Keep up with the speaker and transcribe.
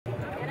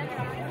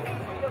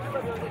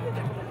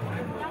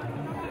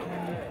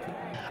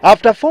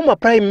After former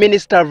Prime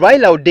Minister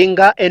Raila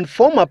Odinga and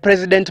former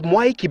President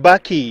Mwai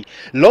Kibaki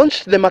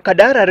launched the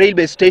Makadara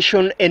railway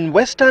station and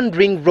Western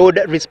Ring Road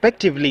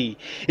respectively,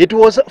 it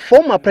was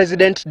former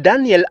President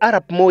Daniel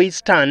Arap Moi's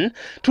turn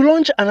to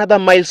launch another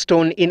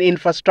milestone in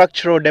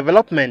infrastructural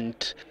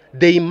development,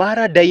 the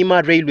Imara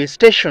Daima railway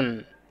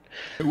station.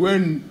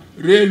 When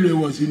railway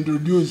was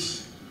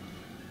introduced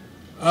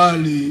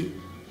early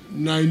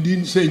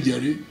 19th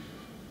century,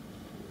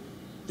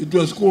 it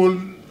was called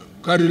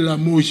Karila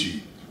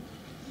Moshi.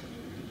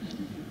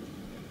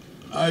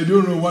 I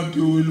don't know what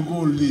you will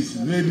call this.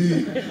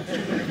 Maybe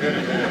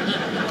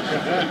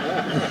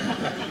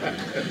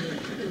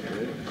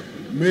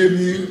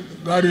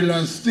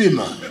Karila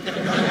steamer.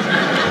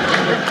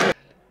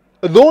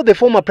 Though the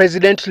former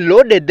president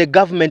lauded the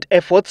government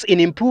efforts in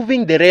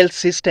improving the rail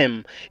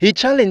system, he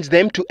challenged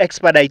them to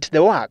expedite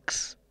the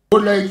works. I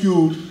would like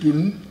you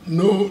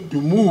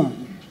to move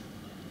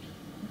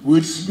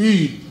with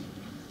speed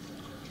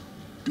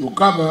to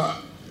cover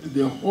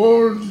the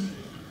whole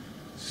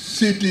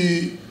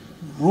city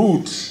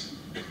routes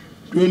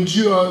to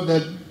ensure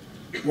that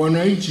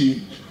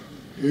wananchi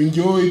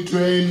enjoy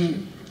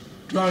train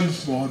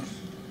transport.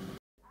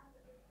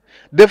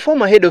 The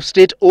former head of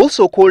state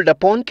also called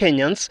upon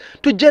Kenyans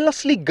to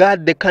jealously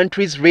guard the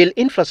country's rail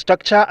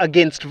infrastructure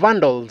against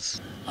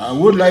vandals. I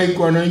would like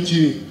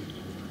wananchi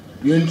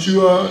to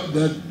ensure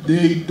that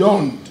they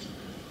don't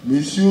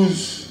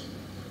misuse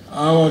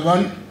or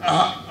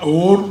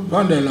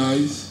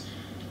vandalize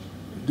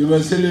the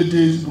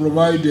facilities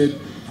provided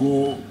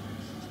for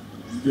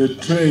the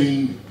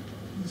train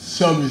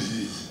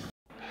services.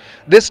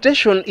 The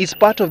station is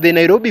part of the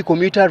Nairobi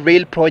Commuter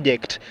Rail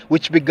project,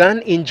 which began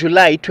in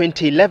July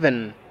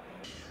 2011.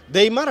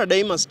 The Imara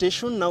Daima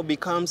station now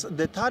becomes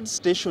the third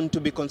station to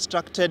be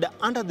constructed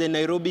under the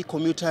Nairobi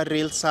Commuter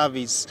Rail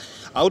Service,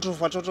 out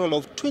of a total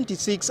of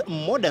 26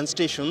 modern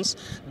stations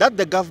that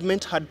the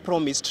government had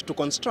promised to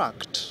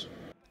construct.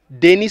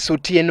 Denis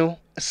Otieno,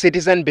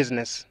 Citizen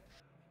Business.